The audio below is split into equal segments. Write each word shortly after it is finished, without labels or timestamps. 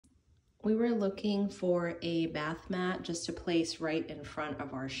We were looking for a bath mat just to place right in front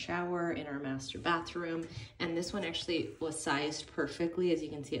of our shower in our master bathroom. And this one actually was sized perfectly. As you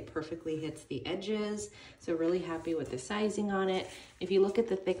can see, it perfectly hits the edges. So really happy with the sizing on it. If you look at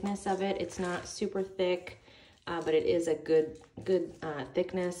the thickness of it, it's not super thick, but it is a good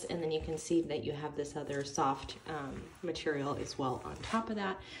thickness. And then you can see that you have this other soft material as well on top of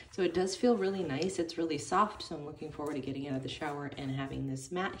that. So it does feel really nice. It's really soft. So I'm looking forward to getting out of the shower and having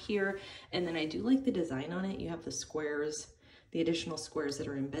this mat here. And then I do like the design on it. You have the squares, the additional squares that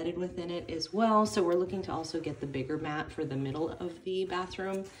are embedded within it as well. So we're looking to also get the bigger mat for the middle of the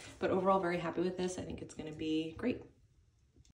bathroom. But overall, very happy with this. I think it's going to be great.